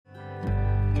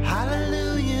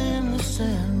Hallelujah in the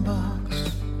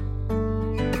sandbox.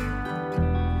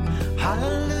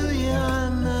 Hallelujah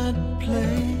in that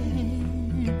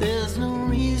play. There's no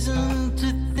reason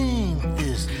to think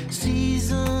this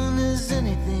season is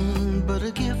anything but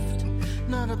a gift,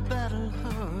 not a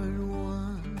battle-hard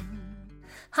one.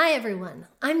 Hi everyone,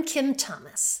 I'm Kim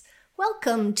Thomas.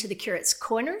 Welcome to the Curate's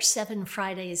Corner, 7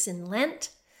 Fridays in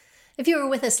Lent. If you were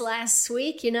with us last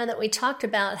week, you know that we talked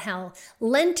about how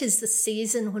Lent is the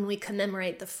season when we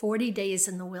commemorate the 40 days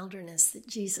in the wilderness that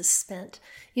Jesus spent.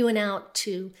 He went out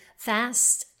to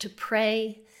fast, to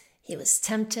pray, he was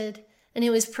tempted, and he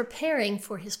was preparing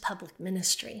for his public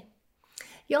ministry.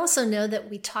 You also know that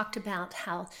we talked about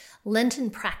how Lenten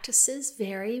practices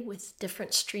vary with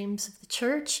different streams of the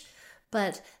church,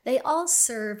 but they all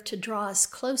serve to draw us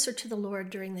closer to the Lord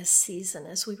during this season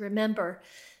as we remember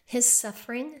his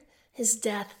suffering, his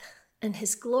death, and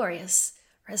his glorious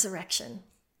resurrection.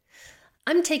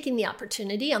 I'm taking the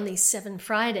opportunity on these 7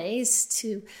 Fridays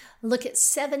to look at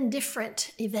 7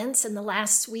 different events in the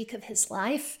last week of his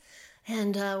life,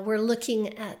 and we're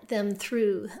looking at them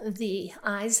through the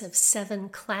eyes of 7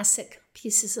 classic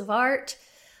pieces of art,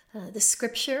 the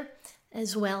scripture,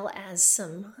 as well as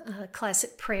some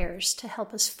classic prayers to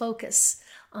help us focus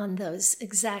on those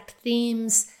exact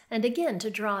themes and again to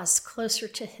draw us closer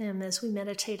to him as we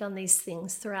meditate on these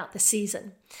things throughout the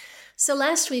season. So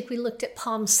last week we looked at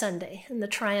Palm Sunday and the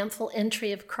triumphal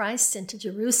entry of Christ into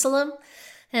Jerusalem.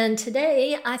 And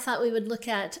today I thought we would look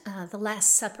at the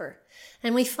Last Supper.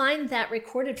 And we find that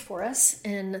recorded for us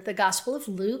in the Gospel of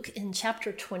Luke in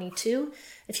chapter 22.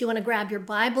 If you want to grab your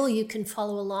Bible, you can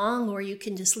follow along, or you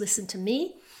can just listen to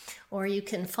me, or you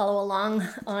can follow along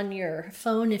on your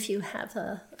phone if you have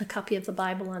a copy of the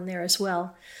Bible on there as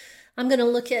well. I'm going to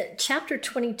look at chapter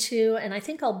 22, and I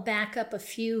think I'll back up a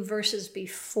few verses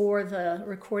before the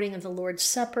recording of the Lord's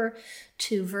Supper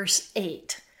to verse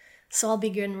 8. So I'll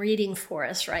begin reading for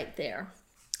us right there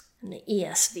in the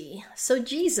ESV. So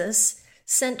Jesus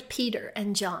sent Peter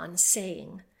and John,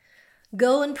 saying,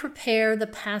 "Go and prepare the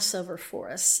Passover for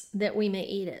us, that we may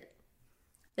eat it."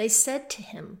 They said to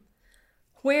him,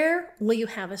 "Where will you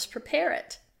have us prepare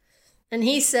it?" And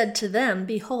he said to them,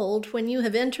 "Behold, when you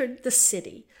have entered the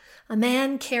city, a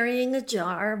man carrying a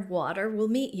jar of water will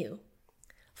meet you.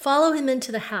 Follow him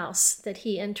into the house that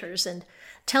he enters, and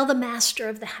tell the master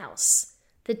of the house,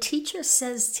 'The teacher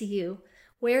says to you,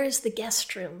 where is the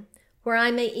guest room, where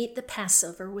I may eat the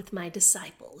Passover with my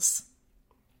disciples?'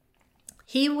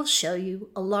 He will show you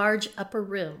a large upper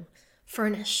room,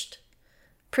 furnished.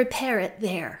 Prepare it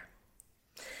there."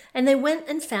 And they went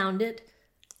and found it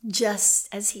just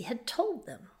as he had told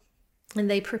them. And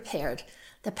they prepared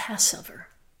the Passover.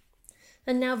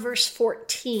 And now verse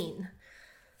 14.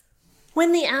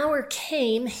 When the hour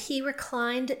came, he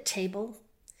reclined at table,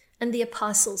 and the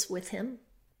apostles with him.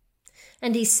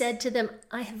 And he said to them,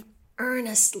 "I have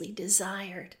earnestly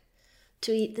desired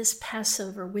to eat this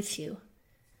Passover with you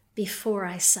before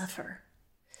I suffer."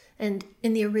 And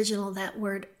in the original, that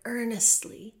word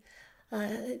earnestly,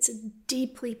 it's a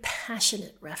deeply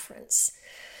passionate reference.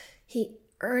 He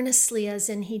earnestly, as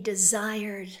in he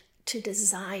desired to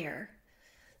desire.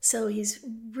 So he's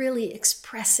really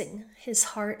expressing his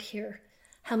heart here,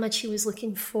 how much he was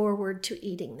looking forward to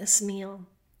eating this meal.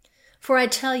 "For I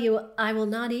tell you, I will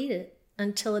not eat it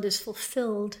until it is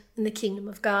fulfilled in the kingdom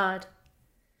of God."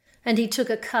 And he took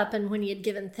a cup, and when he had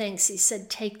given thanks, he said,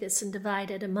 "Take this and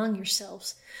divide it among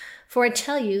yourselves. For I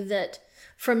tell you that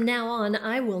from now on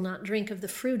I will not drink of the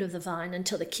fruit of the vine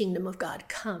until the kingdom of God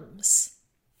comes."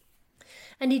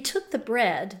 And he took the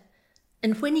bread,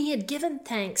 and when he had given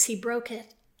thanks, he broke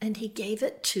it, and he gave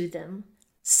it to them,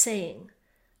 saying,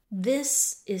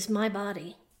 "This is my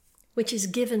body, which is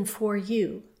given for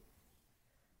you.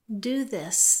 Do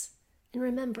this in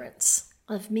remembrance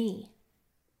of me."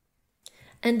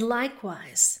 And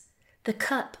likewise the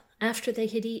cup after they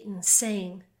had eaten,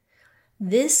 saying,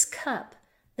 "This cup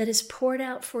that is poured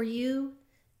out for you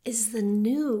is the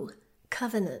new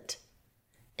covenant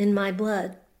in my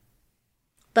blood.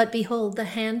 But behold, the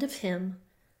hand of him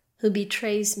who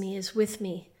betrays me is with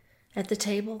me at the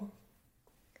table.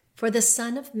 For the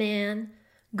Son of Man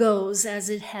goes as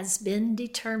it has been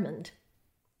determined,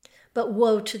 but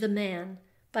woe to the man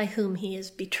by whom he is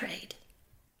betrayed."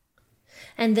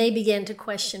 And they began to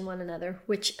question one another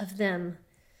which of them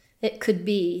it could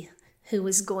be who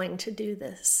was going to do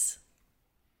this.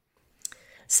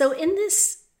 So in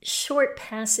this short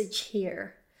passage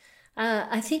here,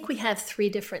 I think we have 3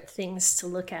 different things to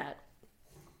look at.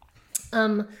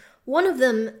 One of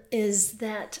them is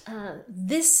that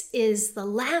this is the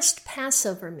last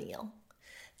Passover meal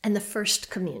and the first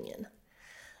communion.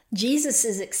 Jesus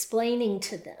is explaining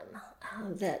to them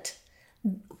that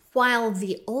while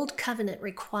the old covenant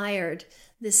required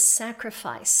this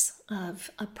sacrifice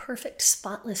of a perfect,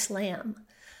 spotless lamb,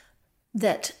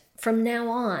 that from now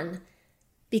on,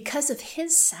 because of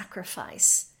his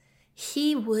sacrifice,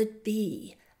 he would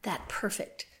be that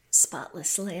perfect,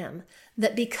 spotless lamb.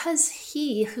 That because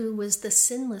he, who was the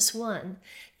sinless one,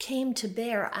 came to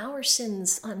bear our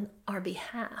sins on our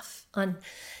behalf,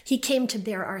 he came to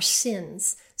bear our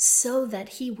sins so that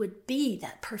he would be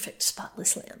that perfect,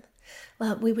 spotless lamb.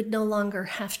 We would no longer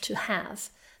have to have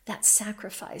that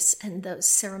sacrifice and those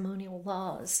ceremonial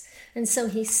laws. And so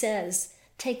he says,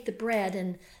 take the bread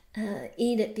and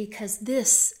eat it, because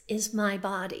this is my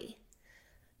body.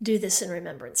 Do this in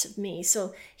remembrance of me.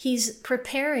 So he's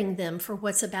preparing them for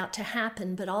what's about to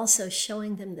happen, but also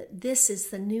showing them that this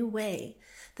is the new way,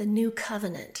 the new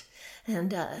covenant.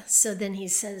 And so then he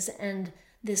says, and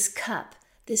this cup,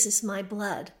 this is my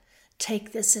blood.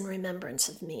 Take this in remembrance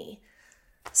of me.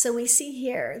 So we see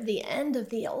here the end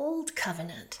of the old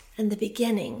covenant and the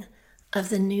beginning of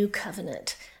the new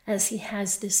covenant as he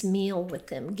has this meal with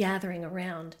them gathering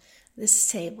around this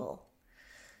table.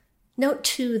 Note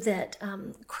too that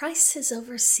Christ has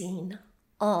overseen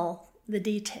all the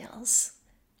details,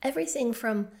 everything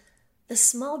from the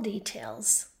small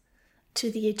details to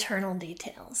the eternal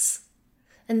details.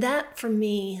 And that for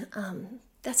me,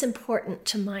 that's important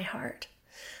to my heart.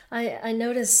 I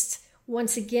noticed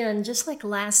once again, just like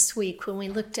last week when we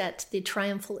looked at the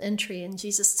triumphal entry and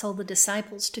Jesus told the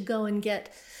disciples to go and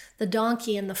get the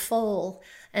donkey and the foal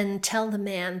and tell the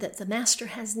man that the master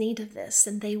has need of this.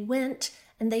 And they went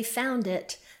and they found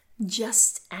it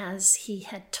just as he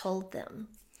had told them.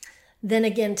 Then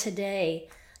again today,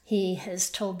 he has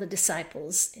told the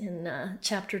disciples in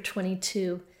chapter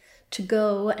 22 to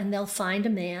go and they'll find a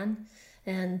man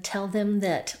and tell them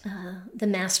that the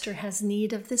master has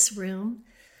need of this room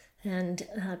and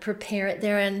prepare it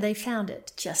there. And they found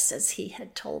it just as he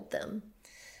had told them.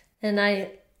 And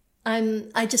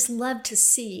I just love to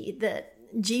see that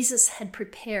Jesus had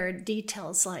prepared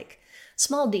details like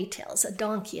small details, a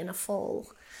donkey and a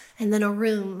foal, and then a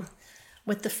room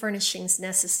with the furnishings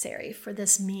necessary for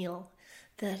this meal,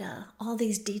 that all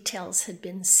these details had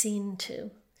been seen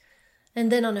to.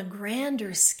 And then on a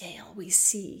grander scale, we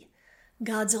see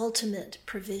God's ultimate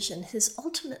provision, his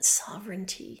ultimate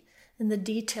sovereignty in the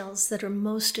details that are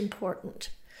most important.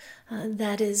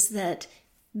 That is that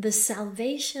the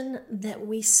salvation that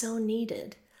we so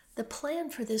needed, the plan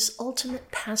for this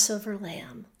ultimate Passover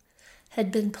lamb,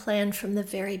 had been planned from the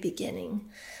very beginning.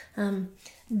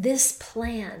 This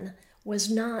plan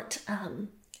was not,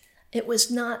 it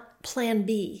was not plan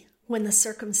B when the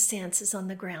circumstances on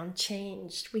the ground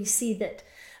changed. We see that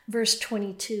verse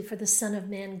 22, for the Son of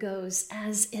Man goes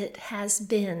as it has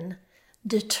been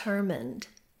determined.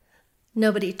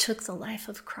 Nobody took the life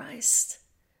of Christ.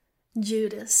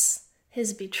 Judas,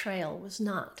 his betrayal was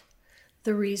not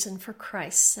the reason for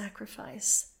Christ's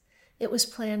sacrifice. It was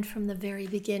planned from the very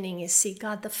beginning. You see,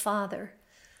 God the Father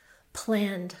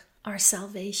planned our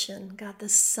salvation. God the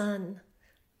Son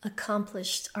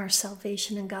accomplished our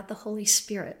salvation, and God the Holy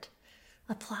Spirit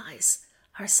applies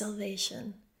our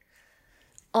salvation.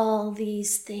 All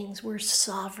these things were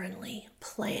sovereignly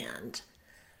planned.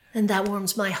 And that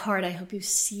warms my heart. I hope you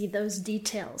see those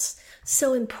details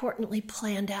so importantly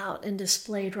planned out and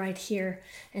displayed right here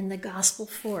in the gospel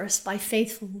for us by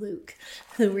faithful Luke,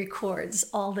 who records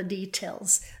all the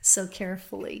details so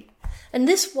carefully. And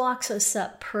this walks us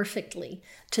up perfectly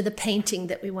to the painting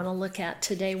that we want to look at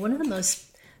today, one of the most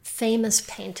famous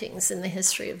paintings in the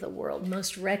history of the world,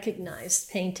 most recognized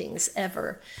paintings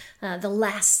ever, The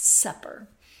Last Supper,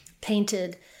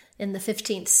 painted in the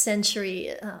 15th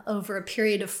century over a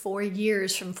period of 4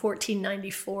 years from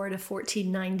 1494 to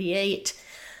 1498,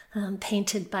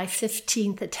 painted by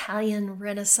 15th Italian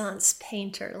Renaissance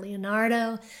painter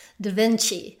Leonardo da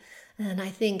Vinci. And I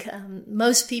think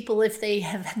most people, if they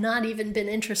have not even been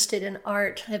interested in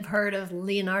art, have heard of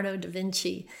Leonardo da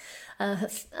Vinci, an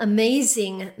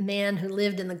amazing man who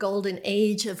lived in the golden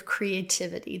age of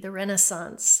creativity, the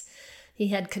Renaissance. He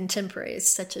had contemporaries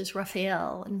such as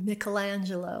Raphael and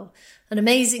Michelangelo. An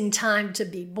amazing time to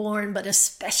be born, but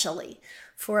especially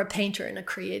for a painter and a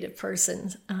creative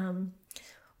person.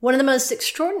 One of the most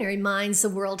extraordinary minds the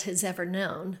world has ever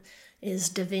known is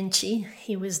Da Vinci.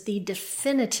 He was the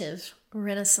definitive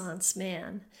Renaissance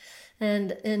man.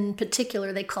 And in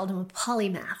particular, they called him a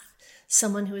polymath,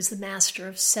 someone who was the master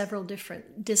of several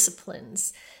different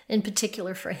disciplines. In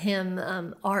particular for him,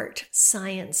 art,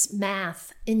 science,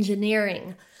 math,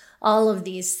 engineering, all of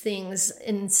these things.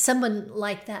 And someone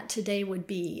like that today would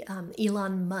be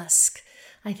Elon Musk,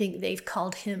 I think they've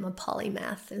called him a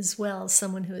polymath as well,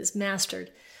 someone who has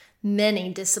mastered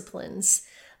many disciplines.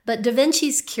 But Da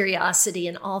Vinci's curiosity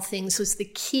in all things was the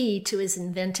key to his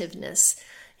inventiveness.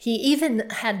 He even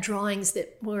had drawings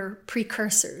that were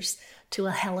precursors to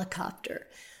a helicopter.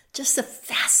 Just a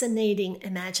fascinating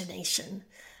imagination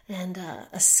and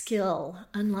a skill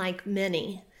unlike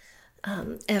many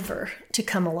ever to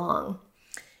come along.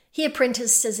 He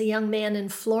apprenticed as a young man in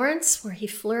Florence, where he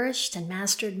flourished and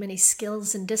mastered many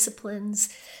skills and disciplines.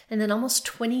 And then almost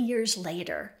 20 years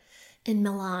later, in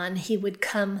Milan, he would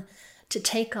come to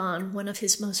take on one of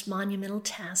his most monumental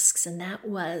tasks, and that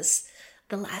was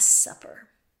the Last Supper.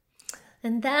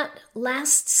 And that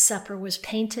Last Supper was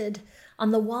painted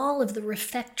on the wall of the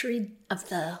refectory of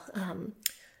the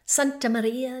Santa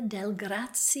Maria del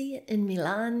Grazie in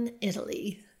Milan,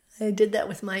 Italy. I did that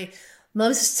with my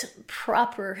most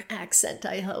proper accent,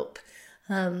 I hope.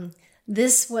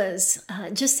 This was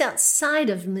just outside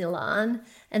of Milan,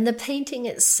 and the painting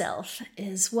itself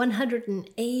is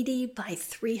 180 by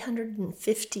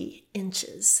 350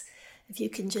 inches. If you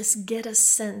can just get a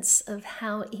sense of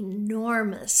how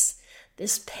enormous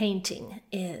this painting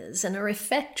is. And a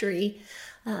refectory,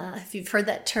 if you've heard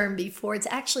that term before,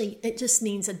 it just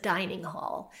means a dining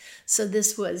hall. So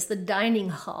this was the dining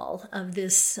hall of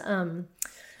this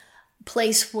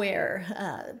place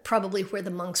where probably where the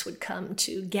monks would come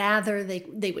to gather.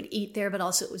 They would eat there, but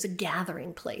also it was a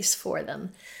gathering place for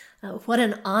them. What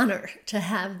an honor to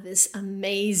have this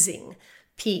amazing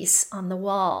piece on the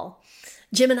wall.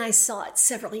 Jim and I saw it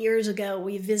several years ago.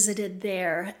 We visited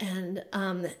there, and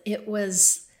it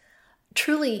was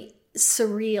truly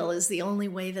surreal is the only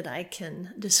way that I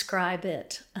can describe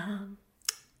it.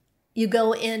 You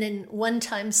go in, and one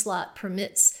time slot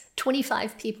permits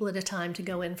 25 people at a time to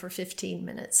go in for 15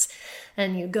 minutes.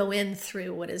 And you go in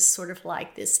through what is sort of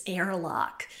like this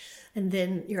airlock, and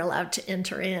then you're allowed to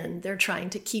enter in. They're trying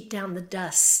to keep down the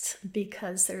dust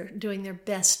because they're doing their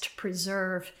best to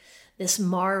preserve this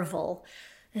marvel.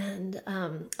 And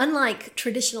unlike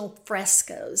traditional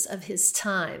frescoes of his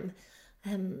time,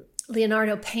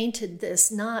 Leonardo painted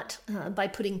this not by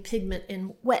putting pigment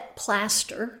in wet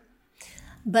plaster,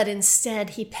 but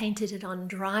instead he painted it on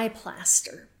dry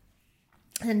plaster.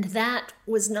 And that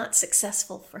was not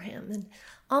successful for him. And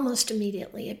almost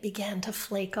immediately it began to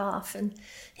flake off, and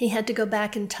he had to go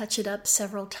back and touch it up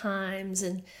several times.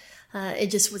 And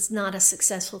it just was not a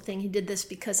successful thing. He did this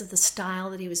because of the style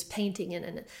that he was painting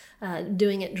in, and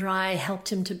doing it dry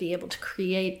helped him to be able to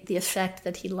create the effect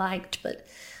that he liked, but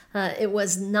it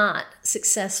was not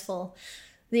successful.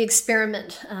 The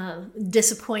experiment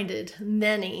disappointed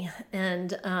many,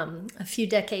 and a few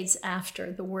decades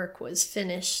after the work was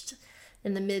finished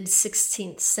in the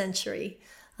mid-16th century,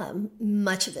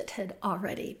 much of it had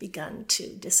already begun to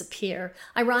disappear.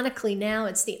 Ironically, now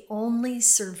it's the only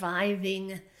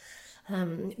surviving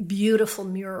beautiful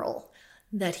mural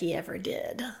that he ever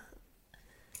did.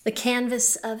 The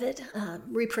canvas of it,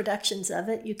 reproductions of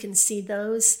it, you can see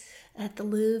those at the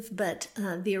Louvre, but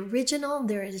the original,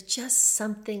 there is just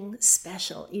something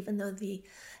special. Even though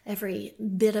every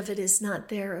bit of it is not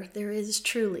there, there is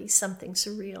truly something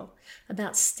surreal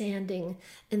about standing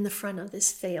in the front of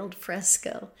this failed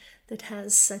fresco that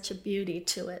has such a beauty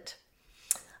to it.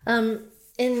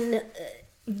 In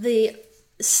the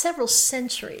several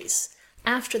centuries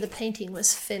after the painting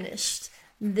was finished,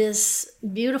 this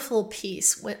beautiful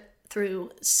piece went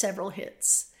through several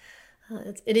hits.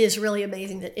 It is really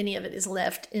amazing that any of it is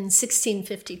left. In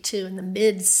 1652, in the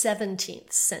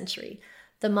mid-17th century,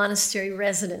 the monastery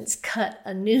residents cut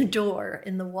a new door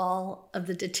in the wall of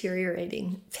the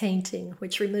deteriorating painting,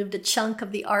 which removed a chunk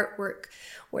of the artwork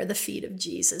where the feet of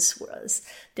Jesus was,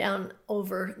 down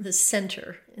over the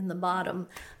center in the bottom.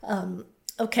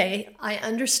 Okay, I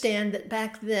understand that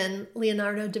back then,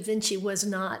 Leonardo da Vinci was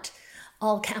not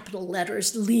all capital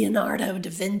letters, Leonardo da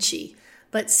Vinci.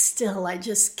 But still, I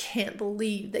just can't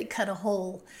believe they cut a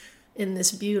hole in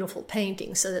this beautiful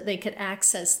painting so that they could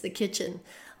access the kitchen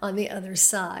on the other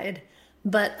side.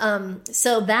 But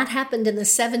so that happened in the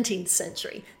 17th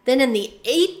century. Then in the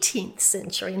 18th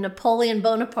century, Napoleon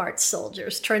Bonaparte's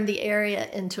soldiers turned the area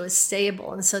into a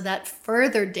stable, and so that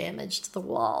further damaged the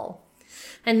wall.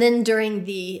 And then during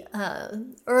the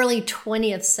early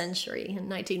 20th century, in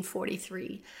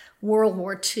 1943, World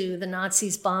War II, the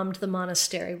Nazis bombed the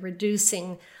monastery,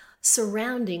 reducing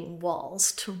surrounding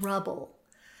walls to rubble.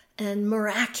 And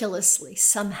miraculously,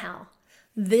 somehow,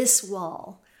 this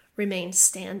wall remained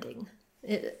standing.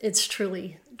 It's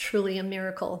truly, truly a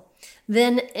miracle.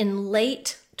 Then in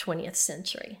late 20th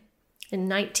century, in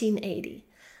 1980,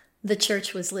 the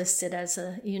church was listed as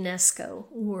a UNESCO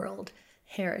World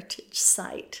Heritage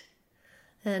Site.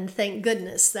 And thank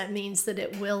goodness, that means that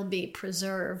it will be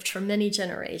preserved for many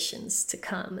generations to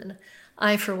come. And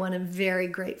I, for one, am very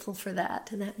grateful for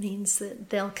that. And that means that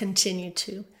they'll continue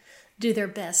to do their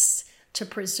best to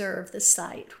preserve the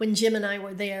site. When Jim and I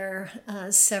were there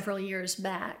several years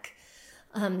back,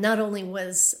 not only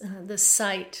was the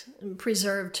site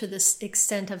preserved to this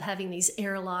extent of having these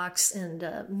airlocks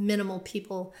and minimal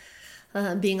people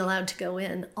being allowed to go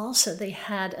in, also they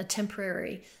had a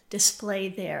temporary display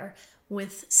there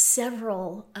with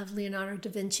several of Leonardo da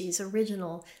Vinci's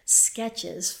original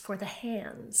sketches for the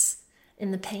hands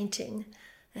in the painting.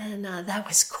 And that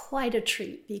was quite a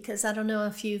treat, because I don't know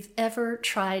if you've ever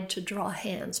tried to draw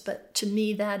hands, but to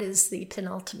me that is the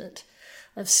penultimate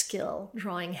of skill,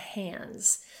 drawing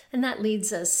hands. And that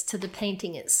leads us to the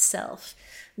painting itself,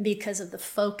 because of the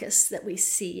focus that we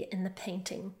see in the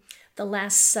painting. The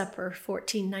Last Supper,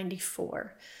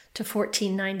 1494 to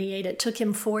 1498. It took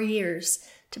him 4 years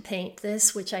to paint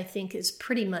this, which I think is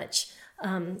pretty much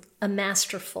a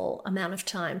masterful amount of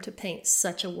time to paint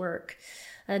such a work.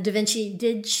 Da Vinci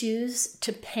did choose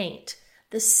to paint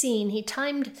the scene.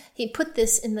 He put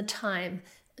this in the time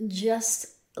just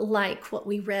like what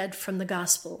we read from the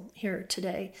gospel here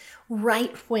today,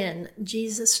 right when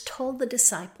Jesus told the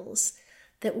disciples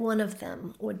that one of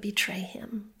them would betray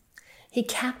him. He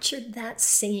captured that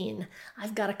scene.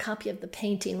 I've got a copy of the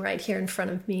painting right here in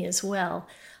front of me as well.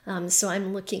 So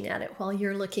I'm looking at it while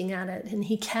you're looking at it. And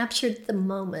he captured the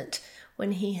moment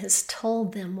when he has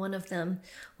told them one of them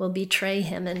will betray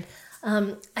him. And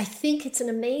I think it's an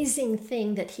amazing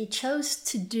thing that he chose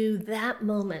to do that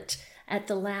moment at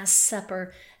the Last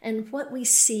Supper. And what we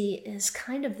see is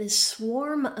kind of this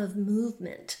swarm of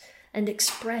movement and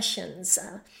expressions,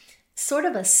 sort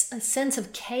of a sense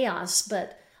of chaos,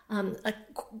 but a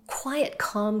quiet,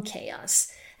 calm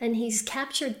chaos. And he's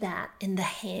captured that in the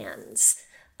hands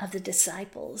of the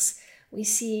disciples. We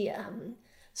see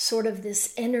sort of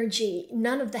this energy.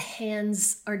 None of the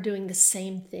hands are doing the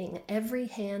same thing. Every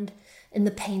hand in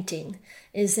the painting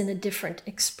is in a different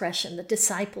expression. The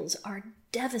disciples are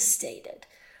devastated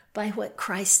by what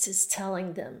Christ is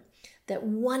telling them, that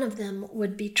one of them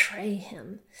would betray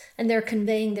him. And they're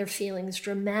conveying their feelings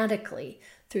dramatically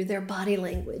through their body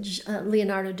language.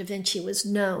 Leonardo da Vinci was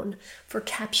known for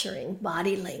capturing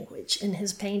body language in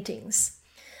his paintings.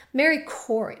 Maya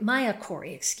Corey,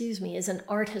 is an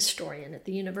art historian at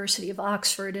the University of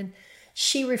Oxford, and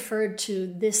she referred to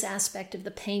this aspect of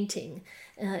the painting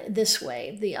this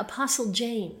way. The Apostle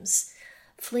James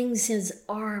flings his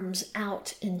arms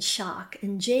out in shock,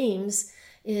 and James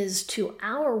is to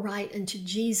our right and to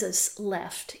Jesus'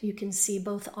 left. You can see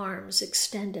both arms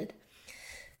extended,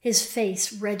 his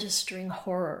face registering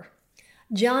horror.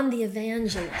 John the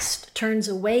Evangelist turns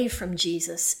away from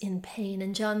Jesus in pain,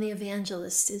 and John the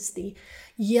Evangelist is the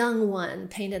young one,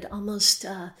 painted almost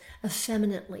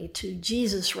effeminately to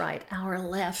Jesus' right, our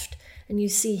left, and you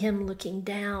see him looking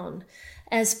down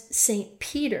as St.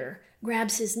 Peter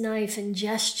grabs his knife and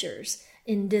gestures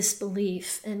in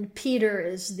disbelief. And Peter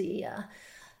is the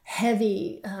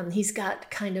heavy, he's got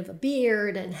kind of a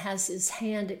beard and has his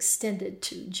hand extended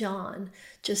to John,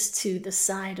 just to the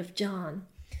side of John,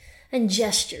 and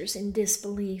gestures in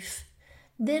disbelief.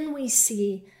 Then we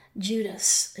see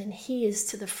Judas, and he is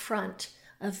to the front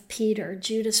of Peter.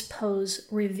 Judas' pose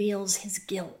reveals his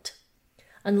guilt.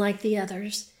 Unlike the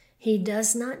others, he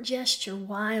does not gesture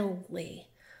wildly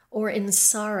or in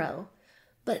sorrow,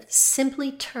 but simply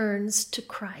turns to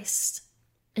Christ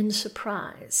in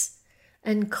surprise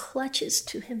and clutches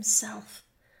to himself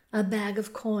a bag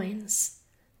of coins,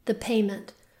 the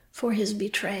payment for his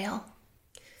betrayal.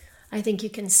 I think you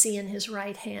can see in his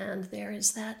right hand there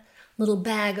is that little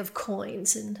bag of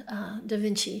coins, and Da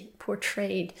Vinci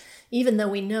portrayed, even though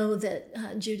we know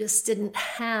that Judas didn't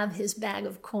have his bag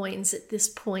of coins at this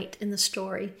point in the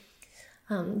story,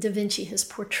 Da Vinci has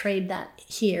portrayed that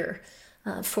here,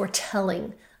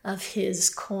 foretelling of his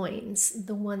coins,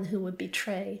 the one who would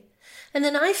betray. And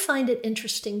then I find it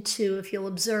interesting too, if you'll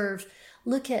observe,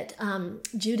 look at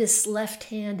Judas' left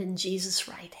hand and Jesus'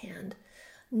 right hand.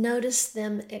 Notice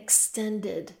them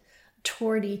extended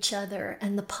toward each other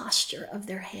and the posture of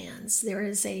their hands. There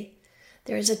is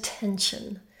a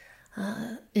tension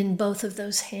in both of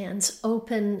those hands,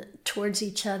 open towards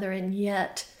each other, and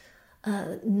yet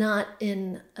not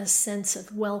in a sense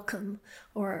of welcome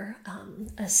or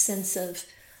a sense of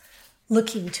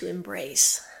looking to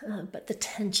embrace, but the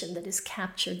tension that is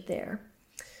captured there.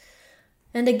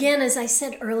 And again, as I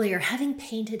said earlier, having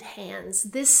painted hands,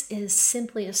 this is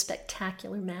simply a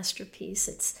spectacular masterpiece.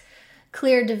 It's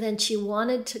clear Da Vinci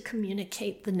wanted to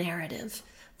communicate the narrative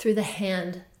through the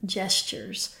hand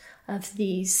gestures of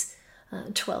these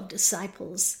 12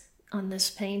 disciples. on this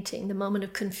painting, the moment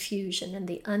of confusion and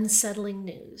the unsettling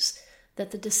news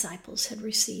that the disciples had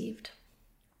received.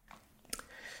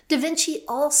 Da Vinci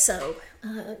also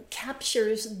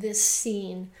captures this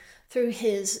scene through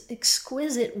his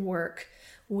exquisite work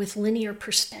with linear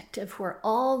perspective, where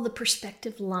all the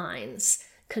perspective lines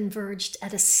converged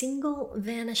at a single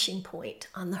vanishing point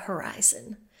on the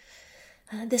horizon.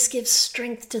 This gives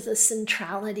strength to the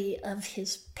centrality of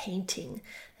his painting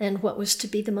and what was to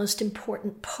be the most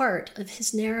important part of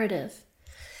his narrative.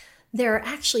 There are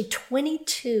actually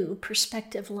 22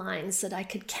 perspective lines that I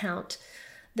could count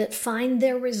that find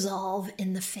their resolve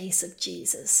in the face of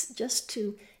Jesus, just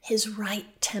to his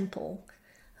right temple,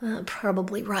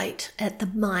 probably right at the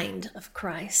mind of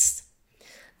Christ.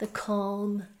 The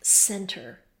calm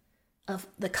center of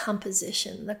the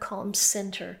composition, the calm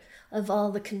center of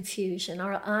all the confusion.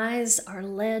 Our eyes are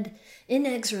led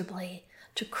inexorably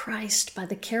to Christ by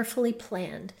the carefully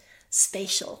planned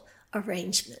spatial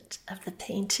arrangement of the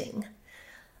painting.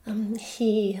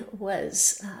 He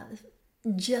was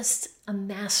just a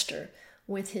master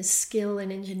with his skill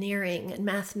in engineering and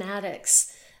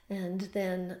mathematics, and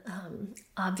then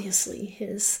obviously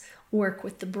his work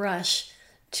with the brush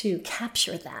to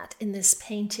capture that in this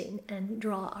painting and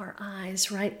draw our eyes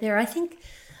right there. I think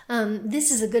this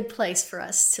is a good place for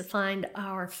us to find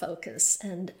our focus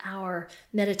and our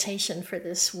meditation for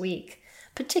this week,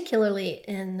 particularly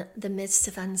in the midst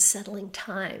of unsettling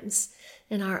times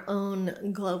in our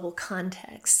own global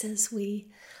context, as we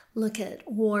look at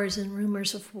wars and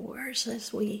rumors of wars,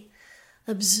 as we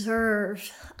observe,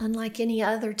 unlike any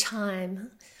other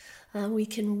time, we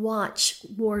can watch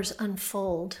wars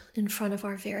unfold in front of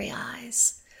our very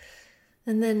eyes.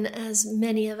 And then, as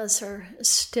many of us are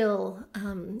still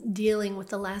dealing with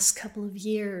the last couple of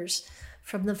years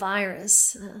from the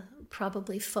virus,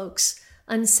 probably folks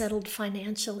unsettled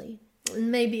financially.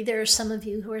 And maybe there are some of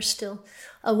you who are still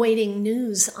awaiting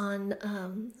news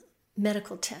on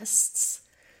medical tests,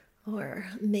 or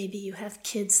maybe you have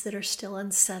kids that are still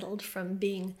unsettled from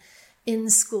being in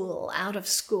school, out of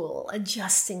school,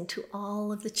 adjusting to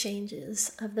all of the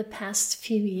changes of the past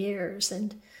few years.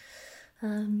 And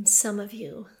some of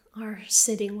you are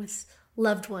sitting with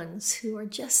loved ones who are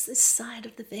just this side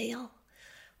of the veil,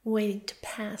 waiting to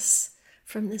pass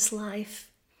from this life.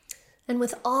 And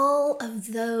with all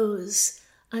of those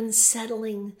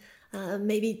unsettling,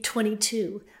 maybe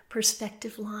 22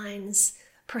 perspective lines,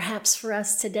 perhaps for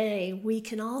us today, we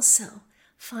can also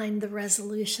find the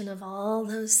resolution of all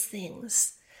those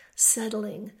things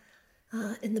settling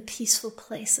in the peaceful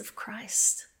place of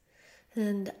Christ.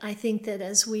 And I think that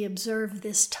as we observe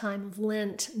this time of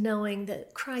Lent, knowing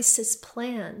that Christ has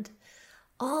planned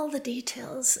all the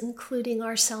details, including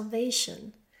our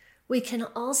salvation, we can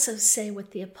also say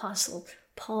with the Apostle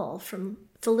Paul from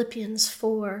Philippians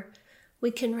 4,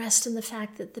 we can rest in the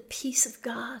fact that the peace of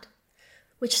God,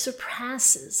 which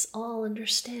surpasses all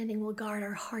understanding, will guard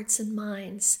our hearts and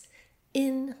minds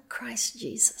in Christ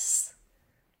Jesus.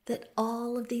 That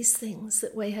all of these things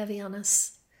that weigh heavy on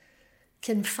us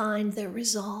can find their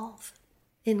resolve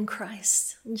in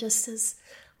Christ, just as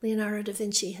Leonardo da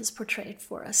Vinci has portrayed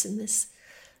for us in this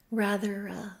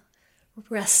rather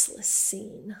restless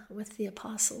scene with the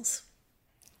apostles.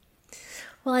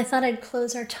 Well, I thought I'd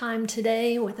close our time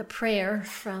today with a prayer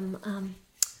from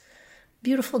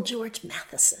beautiful George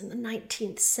Matheson, a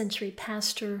 19th century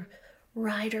pastor,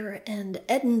 writer, and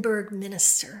Edinburgh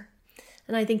minister.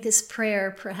 And I think this prayer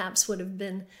perhaps would have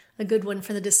been a good one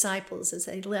for the disciples as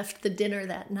they left the dinner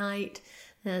that night,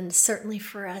 and certainly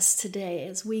for us today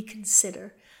as we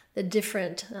consider the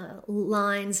different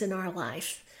lines in our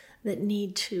life that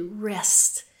need to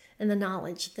rest in the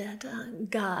knowledge that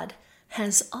God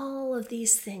has all of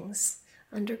these things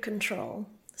under control.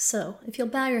 So if you'll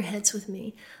bow your heads with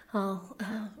me, I'll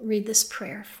read this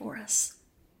prayer for us.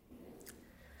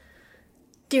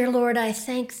 Dear Lord, I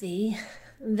thank thee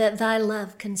that thy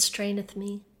love constraineth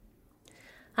me.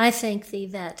 I thank thee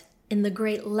that in the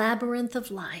great labyrinth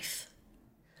of life,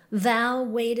 thou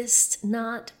waitest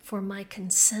not for my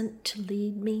consent to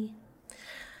lead me.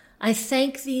 I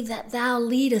thank thee that thou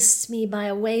leadest me by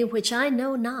a way which I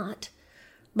know not,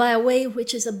 by a way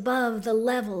which is above the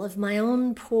level of my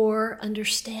own poor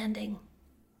understanding.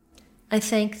 I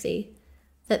thank thee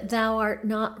that thou art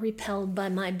not repelled by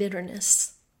my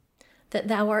bitterness, that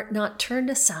thou art not turned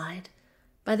aside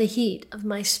by the heat of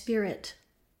my spirit.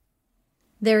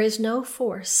 There is no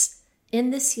force in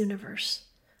this universe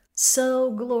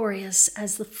so glorious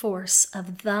as the force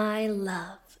of thy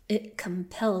love. It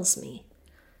compels me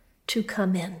to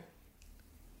come in.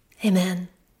 Amen.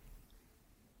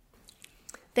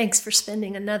 Thanks for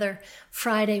spending another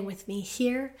Friday with me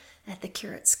here at the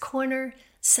Curate's Corner.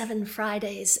 7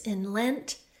 Fridays in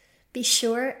Lent. Be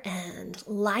sure and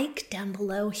like down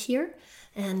below here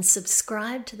and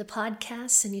subscribe to the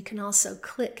podcast. And you can also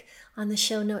click on the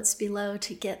show notes below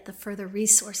to get the further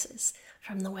resources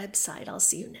from the website. I'll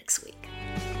see you next week.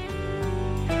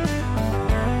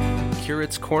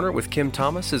 Curate's Corner with Kim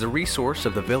Thomas is a resource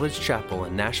of the Village Chapel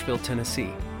in Nashville,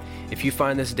 Tennessee. If you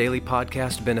find this daily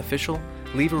podcast beneficial,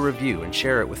 leave a review and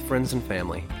share it with friends and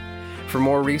family. For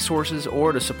more resources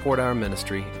or to support our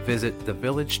ministry, visit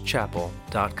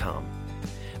thevillagechapel.com.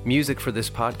 Music for this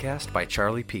podcast by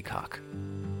Charlie Peacock.